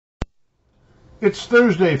It's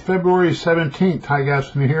Thursday, February 17th. Ty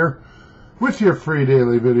Gaston here with your free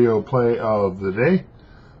daily video play of the day.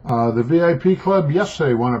 The VIP Club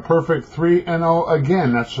yesterday won a perfect 3-0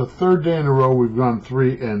 again. That's the third day in a row we've gone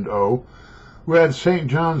 3-0. We had St.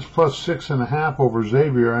 John's plus 6.5 over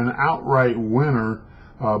Xavier, an outright winner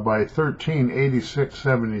by 13,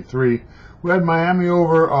 86-73. We had Miami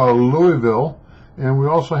over Louisville, and we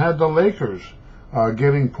also had the Lakers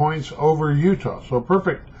getting points over Utah. So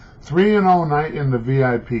perfect 3-0 night in the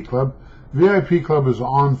VIP Club. VIP Club is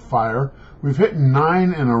on fire. We've hit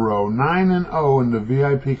 9 in a row, 9-0 in the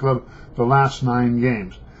VIP Club the last 9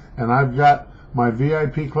 games. And I've got my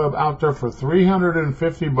VIP Club out there for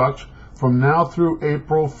 $350 from now through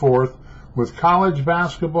April 4th with college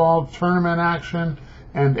basketball, tournament action,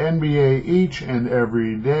 and NBA each and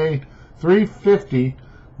every day. $350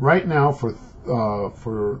 right now for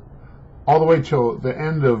all the way till the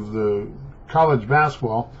end of the college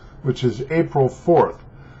basketball, which is April 4th.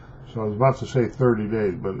 So I was about to say 30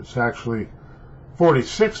 days, but it's actually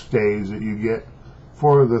 46 days that you get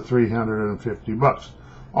for the $350.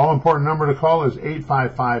 All important number to call is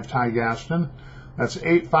 855-TY-GASTON. That's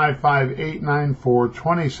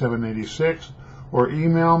 855-894-2786. Or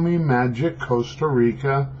email me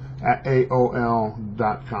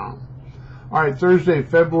magiccostarica@aol.com. All right, Thursday,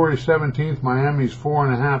 February 17th, Miami's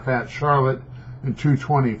 4.5 at Charlotte and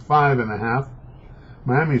 225.5.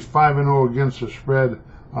 Miami's 5-0 against the spread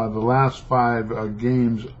the last 5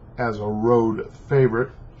 games as a road favorite.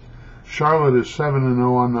 Charlotte is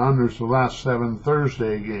 7-0 on the unders the last 7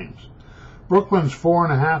 Thursday games. Brooklyn's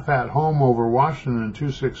 4.5 at home over Washington and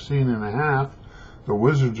 216.5. The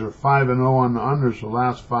Wizards are 5-0 on the unders the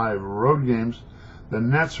last 5 road games. The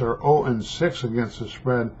Nets are 0-6 against the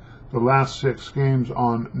spread the last 6 games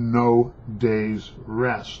on no days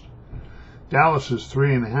rest. Dallas is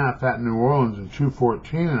 3.5 at New Orleans and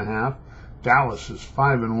 214.5. Dallas is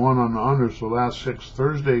 5-1 on the unders the last 6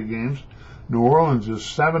 Thursday games. New Orleans is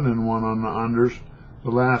 7-1 on the unders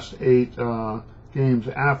the last 8 games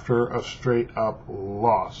after a straight-up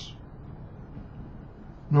loss.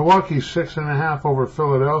 Milwaukee's 6.5 over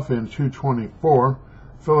Philadelphia and 224.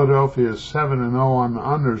 Philadelphia is 7-0 on the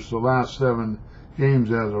unders the last 7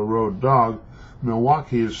 games as a road dog.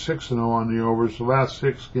 Milwaukee is 6-0 on the overs the last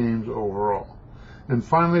 6 games overall. And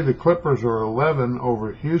finally, the Clippers are 11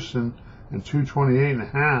 over Houston and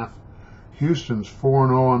 228.5. Houston's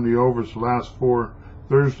 4-0 on the overs the last 4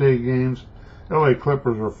 Thursday games. LA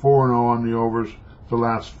Clippers are 4-0 on the overs the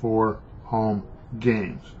last 4 home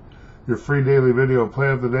games. Your free daily video play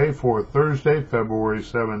of the day for Thursday, February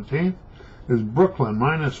 17th is Brooklyn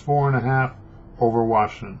minus 4.5 over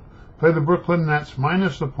Washington. Play the Brooklyn Nets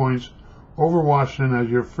minus the points over Washington as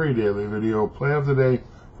your free daily video play of the day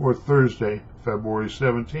for Thursday, February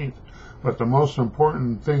 17th. But the most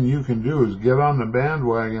important thing you can do is get on the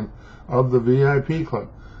bandwagon of the VIP Club.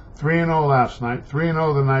 3-0 last night,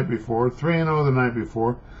 3-0 the night before, 3-0 the night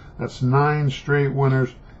before. That's 9 straight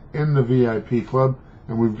winners in the VIP Club.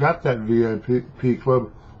 And we've got that VIP Club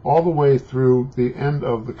all the way through the end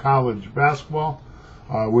of the college basketball,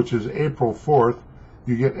 which is April 4th.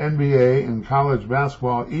 You get NBA and college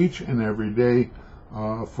basketball each and every day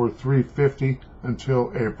for $350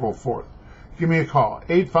 until April 4th. Give me a call,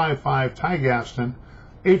 855-TY-GASTON,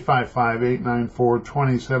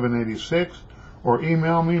 855-894-2786, or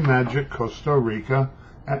email me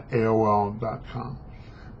magiccostarica@aol.com.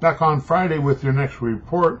 Back on Friday with your next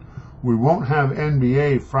report. We won't have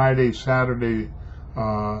NBA Friday, Saturday,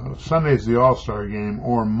 Sunday's the All-Star game,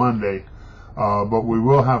 or Monday. But we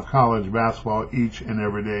will have college basketball each and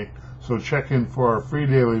every day. So check in for our free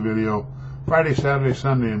daily video Friday, Saturday,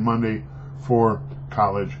 Sunday, and Monday for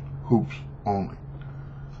college hoops only.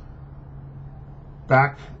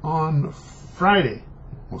 Back on Friday.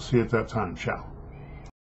 We'll see you at that time. Ciao.